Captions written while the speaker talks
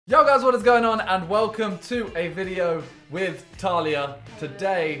Yo guys, what is going on? And welcome to a video with Talia.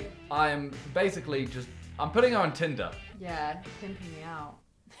 Today, I'm basically I'm putting her on Tinder. Yeah, pimping me out.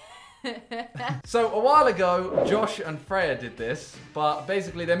 So a while ago, Josh and Freya did this, but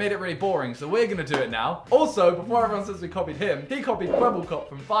basically they made it really boring, so we're gonna do it now. Also, before everyone says we copied him, he copied Quebblecop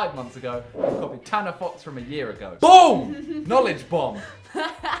from 5 months ago, and copied Tanner Fox from a year ago. Boom! Knowledge bomb.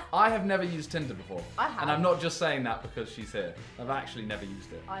 I have never used Tinder before. I have. And I'm not just saying that because she's here. I've actually never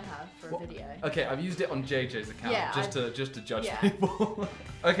used it. I have for a video. Okay, I've used it on JJ's account just to judge yeah. people.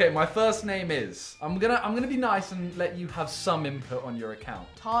 Okay, my first name is. I'm gonna be nice and let you have some input on your account.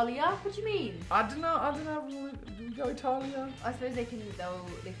 Talia? What do you mean? I don't know. Do we go Talia? I suppose they can look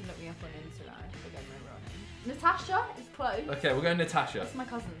me up on Instagram if they get my real name. Natasha is close. Okay, we're going Natasha. That's my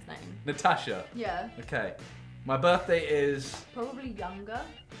cousin's name. Natasha. Yeah. Okay. My birthday is. Probably younger.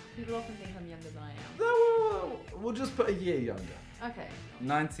 People often think I'm younger than I am. No, we'll just put a year younger. Okay.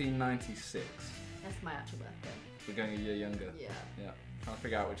 1996. That's my actual birthday. We're going a year younger. Yeah. Yeah. Trying to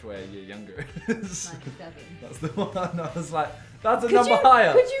figure out which way a year younger is. 97. That's the one. I was like, that's a number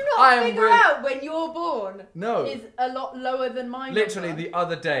higher. Could you not figure out when you're born? No. Is a lot lower than mine. Literally the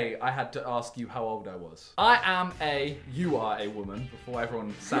other day, I had to ask you how old I was. You are a woman, before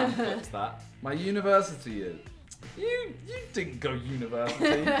everyone sound clips that. My university is. You didn't go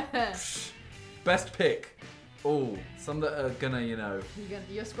university. Best pick. Oh, some that are gonna,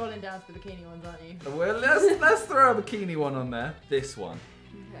 You're scrolling down to the bikini ones, aren't you? Well, let's throw a bikini one on there. This one.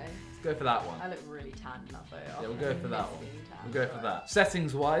 Okay. Let's go for that one. I look really tan in that photo. Yeah, we'll go for that one. We'll go for that.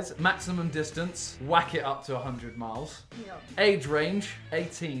 Settings wise, maximum distance, whack it up to 100 miles. Yeah. Age range,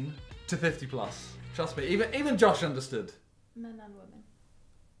 18 to 50 plus. Trust me, even Josh understood. Men and women.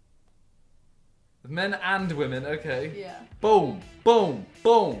 Men and women, okay. Yeah. Boom, boom,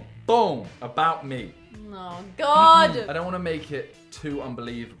 boom, boom. About me. Oh, God. I don't want to make it too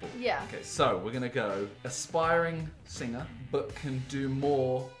unbelievable. Yeah. Okay, so we're going to go aspiring singer, but can do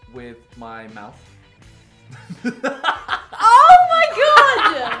more with my mouth. Oh my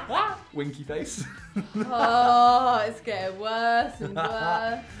God! Winky face. Oh, it's getting worse and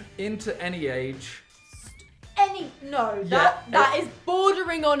worse. Into any age. That is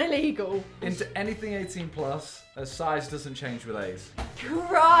bordering on illegal. Into anything 18 plus, as size doesn't change with age.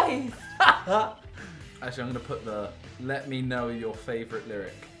 Christ! Actually, I'm gonna put the "Let me know your favorite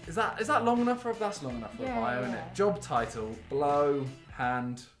lyric." Is that long enough for? That's long enough for a bio, isn't it? Job title: blow,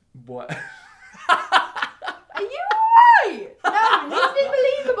 hand, what? Are you alright? No,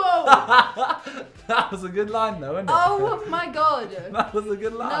 it's unbelievable. That was a good line, though, isn't it? Oh my God. That was a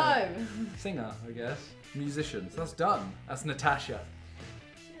good line. No. Singer, I guess. Musician. So that's done. That's Natasha.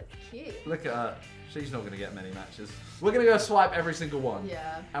 That's cute. Look at her. She's not gonna get many matches. We're gonna go swipe every single one.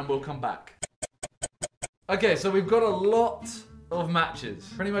 Yeah. And we'll come back. Okay, so we've got a lot of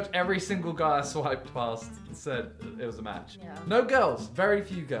matches. Pretty much every single guy I swiped past said it was a match. Yeah. No girls, very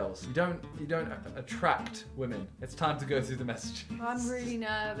few girls. You don't attract women. It's time to go through the message. I'm really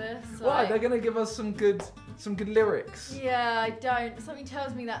nervous. Why? They're gonna give us some good lyrics. Yeah, I don't. Something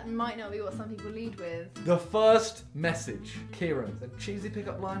tells me that might not be what some people lead with. The first message, Kieran. A cheesy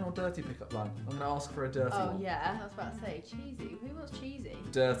pickup line or dirty pickup line? I'm gonna ask for a dirty one. Oh yeah, I was about to say cheesy. Who wants cheesy?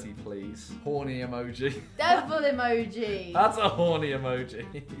 Dirty, please. Horny emoji. Devil emoji. That's a horny emoji.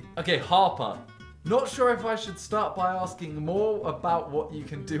 Okay, Harper. Not sure if I should start by asking more about what you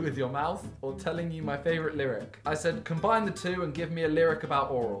can do with your mouth or telling you my favorite lyric. I said combine the two and give me a lyric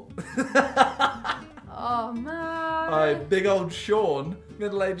about oral. Oh man. Hi, big old Sean,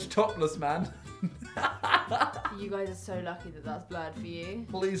 middle-aged topless man. You guys are so lucky that that's blurred for you.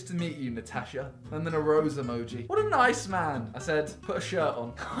 Pleased to meet you, Natasha. And then a rose emoji. What a nice man. I said, put a shirt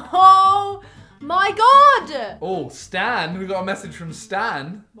on. Oh my God! Oh, Stan. We got a message from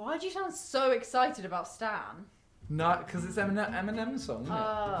Stan. Why do you sound so excited about Stan? No, because it's Eminem's song, isn't it?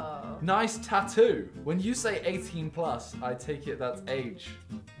 Oh. Nice tattoo. When you say 18 plus, I take it that's age.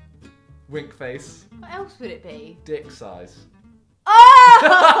 Wink face. What else would it be? Dick size.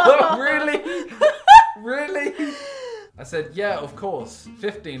 Oh! Really? Really? I said, yeah, of course.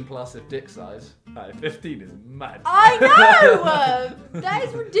 15 plus if dick size. 15 is mad. I know! That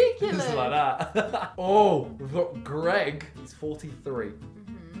is ridiculous. Just like that. Oh, we've got Greg. He's 43.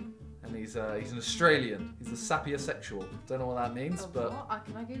 And he's an Australian. He's a sapiosexual. Don't know what that means, but... What?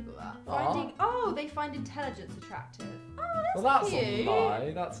 Can I Google that? They find intelligence attractive. Oh, that's cute. a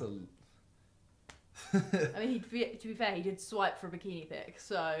lie. That's a... I mean, to be fair, he did swipe for a bikini pic,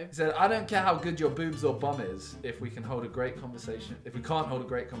 so... He said, I don't care how good your boobs or bum is, if we can hold a great conversation. If we can't hold a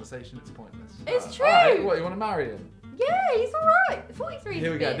great conversation, it's pointless. It's true! Right, what, you want to marry him? Yeah, he's alright. 43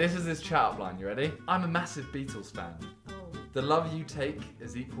 Here we go. This is his chat up line. You ready? I'm a massive Beatles fan. Oh. The love you take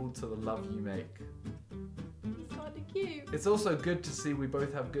is equal to the love you make. He's kind of cute. It's also good to see we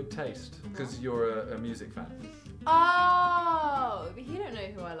both have good taste, because you're a music fan. Oh, but you don't know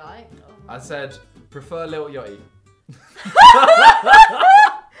who I like. Oh. I said, prefer Lil Yachty.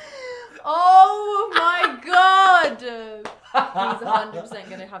 Oh my god! He's 100%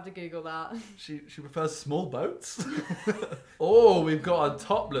 gonna have to Google that. She prefers small boats. Oh, we've got a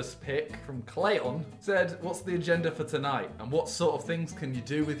topless pic from Clayton. Said, what's the agenda for tonight? And what sort of things can you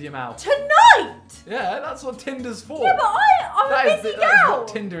do with your mouth? Tonight? Yeah, that's what Tinder's for. Yeah, but I'm a busy that is gal. what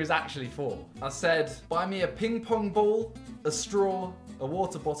Tinder is actually for. I said, buy me a ping pong ball, a straw, a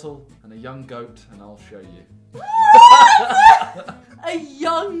water bottle, and a young goat, and I'll show you. What? A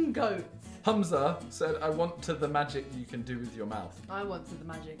young goat. Hamza said, I want to the magic you can do with your mouth. I want to the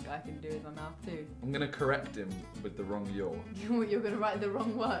magic I can do with my mouth too. I'm going to correct him with the wrong yaw. You're going to write the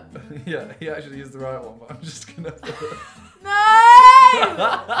wrong one. Yeah, he actually used the right one, but I'm just going to... No!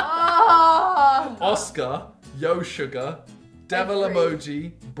 Oh! Oscar, yo sugar, devil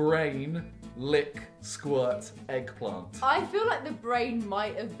emoji, brain, lick, squirt, eggplant. I feel like the brain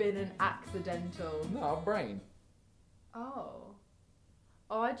might have been an accidental. No, brain. Oh.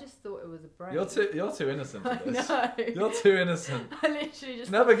 Oh, I just thought it was a brain. You're too innocent for this. I know. You're too innocent. I literally just...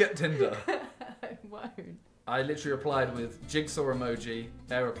 Never get Tinder. I won't. I literally replied with jigsaw emoji,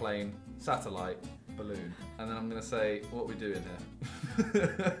 aeroplane, satellite, balloon. And then I'm going to say, what are we doing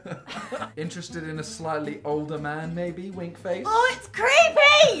here? Interested in a slightly older man, maybe? Wink face? Oh, it's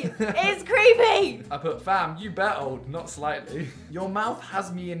creepy! It's creepy! I put, fam, you bet old, not slightly. Your mouth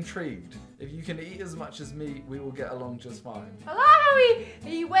has me intrigued. If you can eat as much as me, we will get along just fine. I like how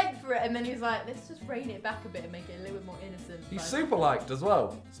he went for it and then he was like, let's just rein it back a bit and make it a little bit more innocent. He's like, super liked as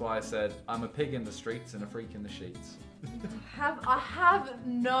well. So I said, I'm a pig in the streets and a freak in the sheets. I have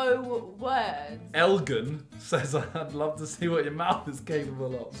no words. Elgin says, I'd love to see what your mouth is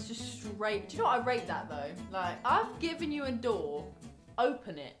capable of. It's just straight. Do you know what I rate that though? Like, I've given you a door,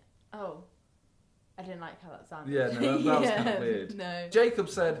 open it. Oh. I didn't like how that sounded. Yeah, no, that was kind of weird. No. Jacob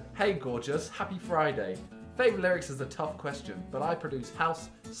said, hey gorgeous, happy Friday. Favourite lyrics is a tough question, but I produce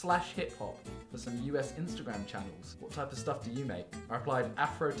house/hip hop for some US Instagram channels. What type of stuff do you make? I replied,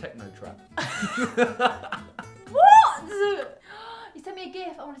 Afro techno trap. What? You sent me a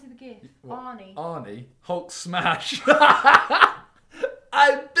gif. I want to see the gif. What? Arnie. Arnie? Hulk smash.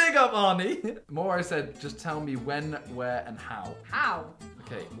 I big up Arnie. Moro said, just tell me when, where, and how. How?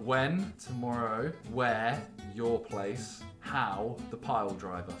 Okay, when, tomorrow, where, your place, how, the pile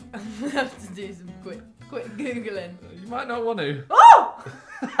driver. I'm gonna have to do some quick Googling. You might not want to. Oh!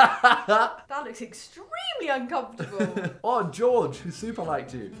 That looks extremely uncomfortable. Oh, George, who super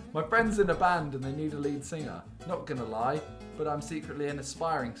liked you. My friend's in a band and they need a lead singer. Not gonna lie, but I'm secretly an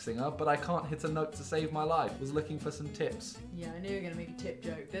aspiring singer, but I can't hit a note to save my life. Was looking for some tips. Yeah, I knew you were gonna make a tip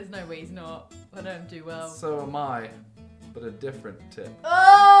joke. There's no way he's not. I don't do well. So am I, but a different tip.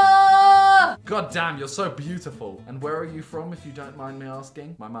 Oh! God damn, you're so beautiful. And where are you from, if you don't mind me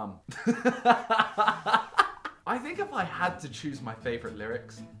asking? My mum. I think if I had to choose my favourite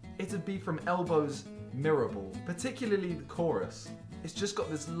lyrics, it'd be from Elbow's Mirable, particularly the chorus. It's just got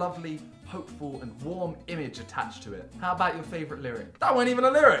this lovely, hopeful and warm image attached to it. How about your favourite lyric? That wasn't even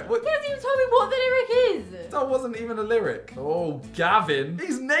a lyric! What? He hasn't even told me what the lyric is. That wasn't even a lyric. Oh, Gavin.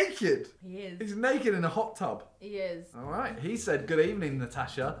 He's naked. He is. He's naked in a hot tub. He is. Alright, he said, good evening,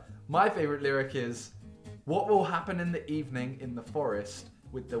 Natasha. My favourite lyric is, what will happen in the evening in the forest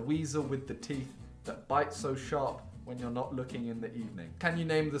with the weasel with the teeth that bite so sharp when you're not looking in the evening? Can you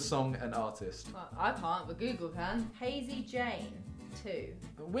name the song and artist? Well, I can't, but Google can. Hazy Jane 2.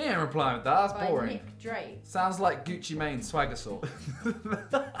 We ain't replying with that, that's By boring. Nick Drake. Sounds like Gucci Mane swagger sort.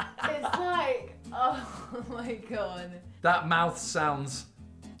 It's like, oh my god. That mouth sounds...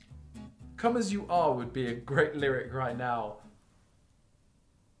 Come as you are would be a great lyric right now.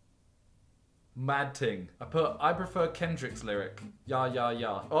 Mad ting. I prefer Kendrick's lyric. Ya ya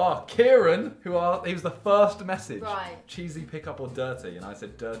ya. Oh, Kieran, he was the first message. Right. Cheesy pickup or dirty, and I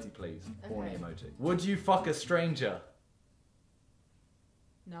said dirty please. Horny Okay. emoji. Would you fuck a stranger?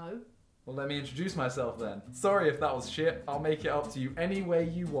 No. Well, let me introduce myself then. Sorry if that was shit. I'll make it up to you any way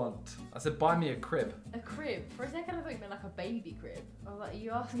you want. I said buy me a crib. A crib? For a second I thought you meant like a baby crib. I was like, are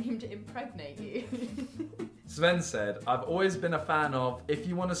you asking him to impregnate you? Sven said, I've always been a fan of, if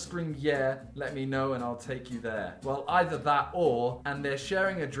you want to scream yeah, let me know and I'll take you there. Well, either that or, and they're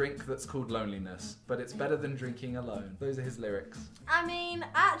sharing a drink that's called loneliness, but it's better than drinking alone. Those are his lyrics. I mean,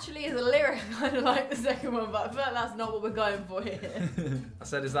 actually as a lyric I kind of like the second one, but I feel like that's not what we're going for here. I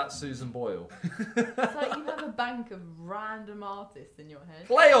said, is that Susan Boyle? It's like you have a bank of random artists in your head.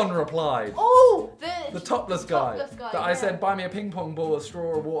 Cleon replied. Oh, The topless guy. That I said, buy me a ping pong ball, a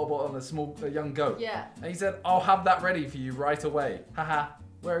straw, a water bottle, and a young goat. Yeah. And he said, I'll have that ready for you right away. Haha.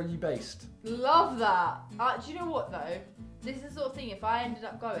 Where are you based? Love that. Do you know what though? This is the sort of thing, if I ended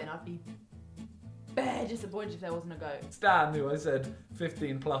up going, I'd be bare disappointed if there wasn't a goat. Stan, who I said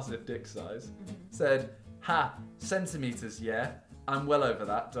 15 plus if dick size, said, ha, centimeters, yeah. I'm well over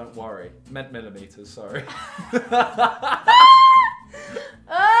that, don't worry. Meant millimeters, sorry.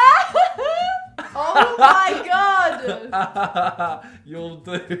 Oh my god! You'll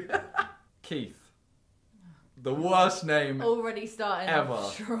do. Keith. The worst name Already starting ever.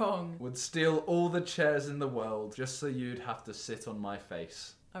 off strong. Would steal all the chairs in the world just so you'd have to sit on my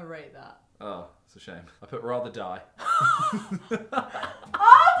face. I rate that. Oh, it's a shame. I put rather die. Oh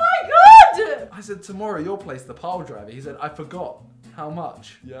my god! I said, tomorrow you'll place the pile driver. He said, I forgot. How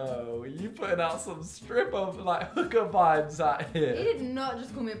much? Yo, you putting out some strip of like hooker vibes out here. He did not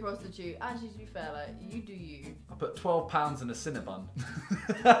just call me a prostitute. Actually, to be fair, like, you do you. I put £12 in a Cinnabon.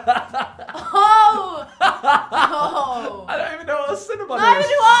 Oh! Oh! I don't even know what a Cinnabon Neither is.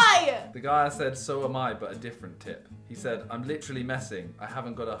 do I! The guy said, so am I, but a different tip. He said, I'm literally messing. I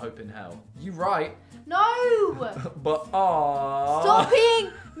haven't got a hope in hell. You right. No! But aww. Stop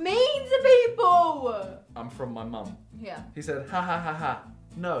being mean to people! I'm from my mum. Yeah. He said, ha ha ha ha.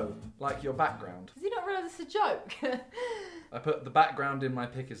 No, like your background. Does he not realise it's a joke? I put the background in my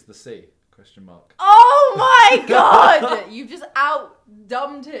pic is the sea. Question mark. Oh my god! You've just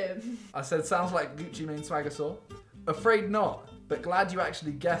out-dumbed him. I said, sounds like Gucci Mane Swagger Saw. Afraid not, but glad you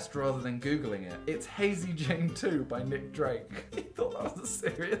actually guessed rather than Googling it. It's Hazy Jane 2 by Nick Drake. He thought that was a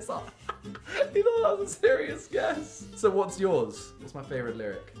serious He thought that was a serious guess. So what's yours? What's my favourite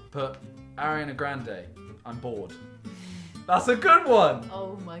lyric? Put Ariana Grande, I'm bored. That's a good one!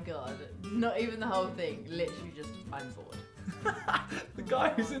 Oh my god. Not even the whole thing. Literally just, I'm bored. The guy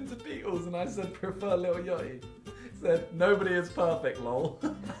who's into Beatles and I said prefer Lil Yachty said nobody is perfect, lol.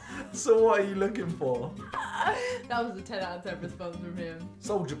 So what are you looking for? That was a 10 out of 10 response from him.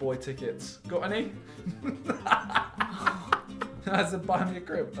 Soldier Boy tickets. Got any? I said buy me a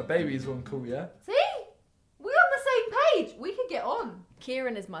crib. A baby's one cool, yeah? See? We're on the same page. We could get on.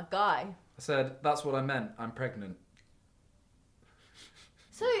 Kieran is my guy. I said that's what I meant. I'm pregnant.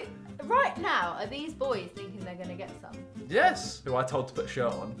 So, right now, are these boys thinking they're going to get some? Yes. Who I told to put a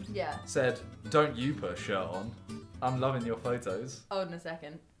shirt on. Yeah. Said, don't you put a shirt on. I'm loving your photos. Hold on a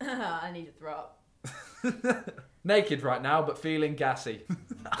second. I need to throw up. Naked right now, but feeling gassy.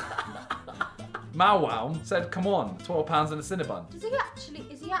 Mau Wow said, come on, £12 in a Cinnabon. Is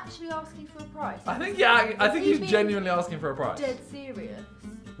he actually asking for a price? I think, yeah, I think he he's being genuinely asking for a price. Dead serious.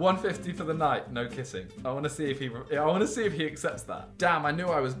 $150 for the night, no kissing. I want to see if he accepts that. Damn, I knew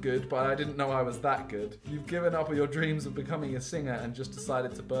I was good, but I didn't know I was that good. You've given up on your dreams of becoming a singer and just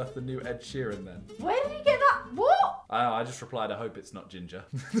decided to birth the new Ed Sheeran then. Where did he get that? What? I just replied, I hope it's not Ginger.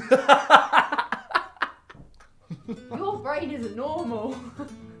 Your brain isn't normal.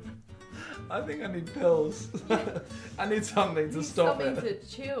 I think I need pills. I need something to stop it. Something to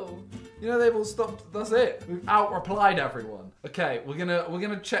chill. You know, they've all stopped. That's it. We've out-replied everyone. Okay, we're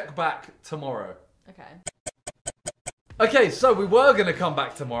gonna check back tomorrow. Okay. Okay, so we were gonna come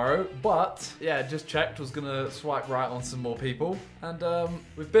back tomorrow, but yeah, just checked. Was gonna swipe right on some more people, and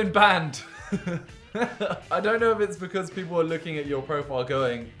we've been banned. I don't know if it's because people are looking at your profile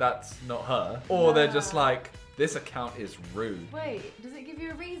going, "That's not her," or they're just like, "This account is rude." Wait, does it give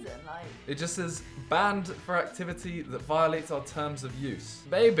you a reason? Like, it just says banned for activity that violates our terms of use.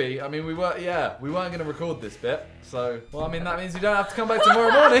 Maybe. I mean, we weren't going to record this bit. So, well, I mean, that means you don't have to come back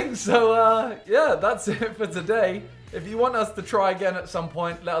tomorrow morning. So, yeah, that's it for today. If you want us to try again at some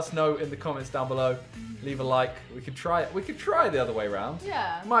point, let us know in the comments down below. Leave a like. We could try it. We could try the other way around.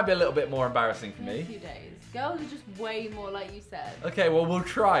 yeah. It might be a little bit more embarrassing for In a me. few days. Girls are just way more like you said. Okay, well, we'll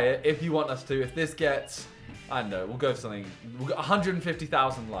try it if you want us to. If this gets, I don't know, we'll go for something. We've got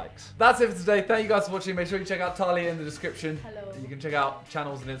 150,000 likes. That's it for today. Thank you guys for watching. Make sure you check out Talia in the description. Hello. You can check out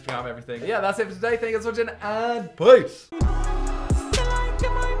channels and Instagram, everything. But yeah, that's it for today. Thank you guys for watching, and peace.